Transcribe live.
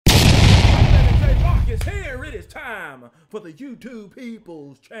is here. It is time for the YouTube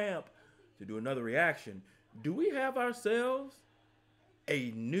People's Champ to do another reaction. Do we have ourselves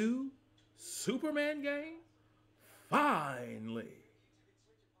a new Superman game? Finally.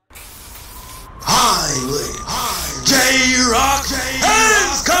 J-Rocc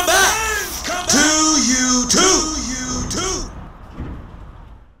has come back to YouTube.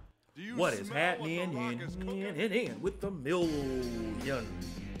 What is happening in with the millions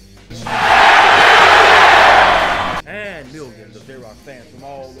and millions of J-Rocc fans from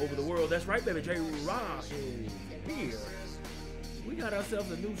all over the world? That's right, baby. J-Rocc is here. We got ourselves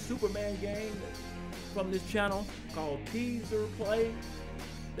a new Superman game from this channel called Teaser Play.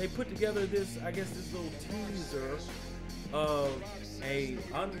 They put together this, I guess, this little teaser of a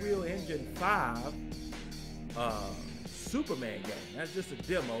Unreal Engine 5 Superman game. That's just a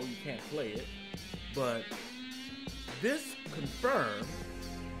demo, you can't play it. But this confirmed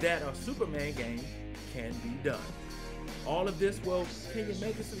that a Superman game can be done. All of this, well, can you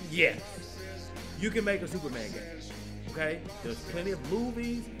make a Superman? Yes, you can make a Superman game. Okay? There's plenty of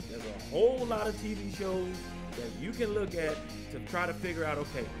movies, there's a whole lot of TV shows that you can look at to try to figure out,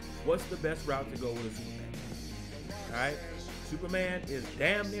 okay, what's the best route to go with a Superman? Alright? Superman is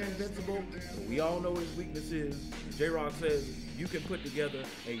damn near invincible, but we all know what his weakness is. J-Rocc says you can put together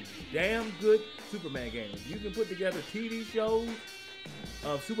a damn good Superman game. If you can put together TV shows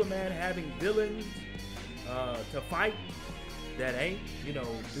of Superman having villains to fight that ain't, you know,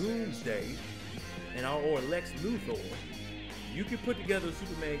 Doomsday and or Lex Luthor, you can put together a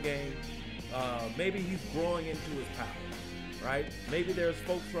Superman game. Maybe he's growing into his power, right? Maybe there's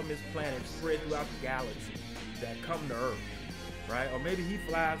folks from his planet spread throughout the galaxy that come to Earth, right? Or maybe he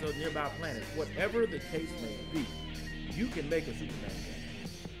flies on nearby planets. Whatever the case may be, you can make a Superman game.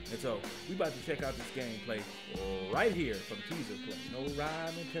 And so, we about to check out this gameplay right here from Teaser Play. No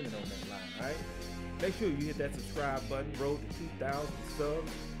rhyme intended on that line, all right? Make sure you hit that subscribe button. Road to 2,000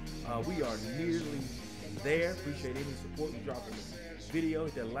 subs. We are nearly there. Appreciate any support you drop on the video.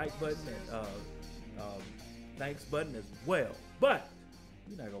 Hit that like button and thanks button as well. But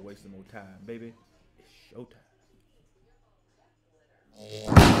we're not gonna waste no more time, baby. It's showtime.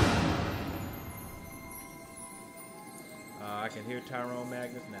 I can hear Tyrone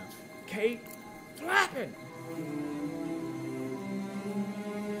Magnus now. Kate flapping.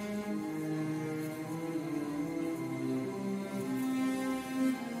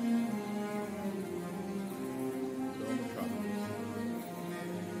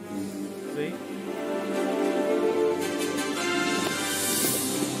 See?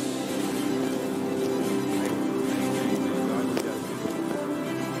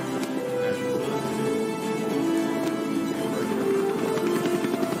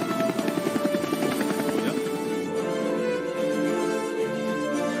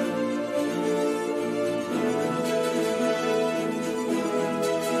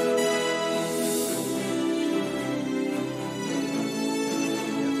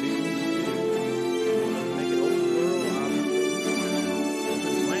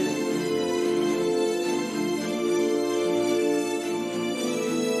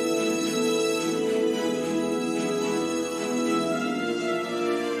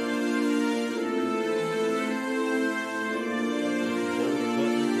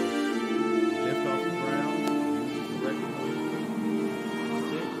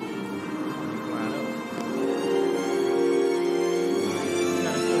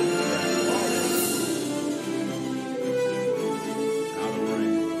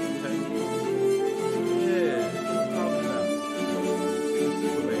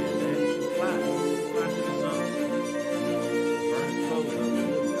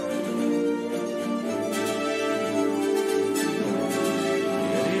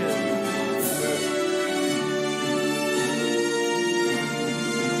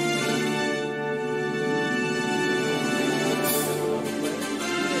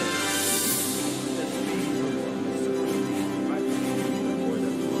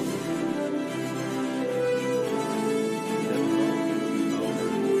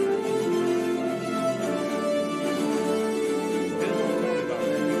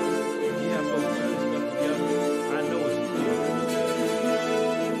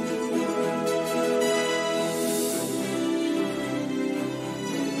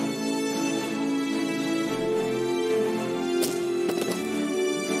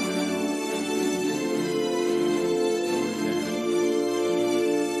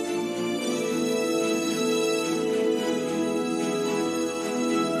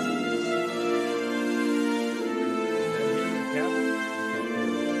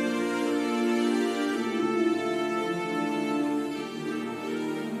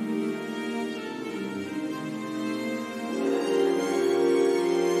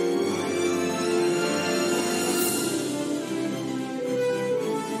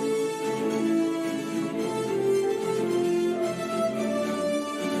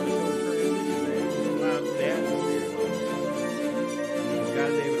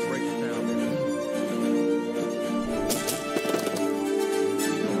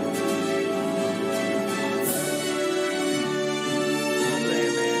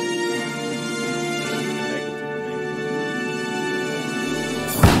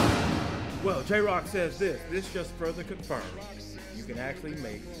 J-Rocc says this just further confirms you can actually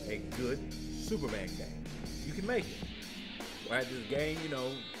make a good Superman game. You can make it. Right, this game, you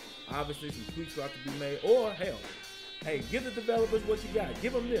know, obviously some tweaks will have to be made, or hell, hey, give the developers what you got.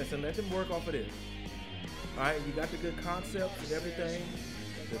 Give them this and let them work off of this. All right, you got the good concepts and everything.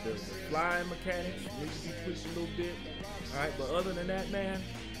 The flying mechanics need to be tweaked a little bit. All right, but other than that, man,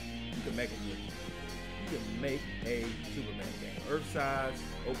 you can make it good. You can make a Superman game. Earth-size,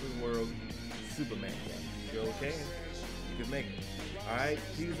 open-world Superman game. You sure can. You can make it. All right,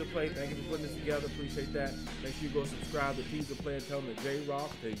 Teaser Play, thank you for putting this together. Appreciate that. Make sure you go subscribe to Teaser Play and tell them that J-Rocc,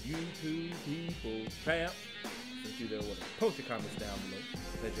 the YouTube people, champ. Since you there, what? Post your comments down below.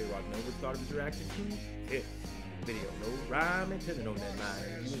 Let J-Rocc know what you thought of his reaction to this video. No rhyme intended on that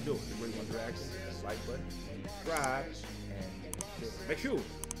line. You enjoy it. If you really want the reaction, hit that like button, subscribe, and make sure you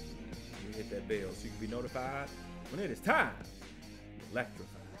hit that bell so you can be notified when it is time to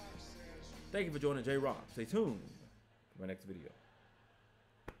electrify. Thank you for joining J-Rocc. Stay tuned for my next video.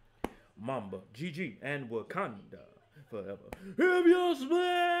 Mamba, GG, and Wakanda forever. If you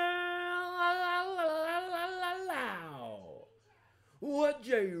smell what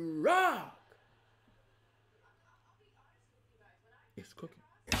J-Rocc is cooking.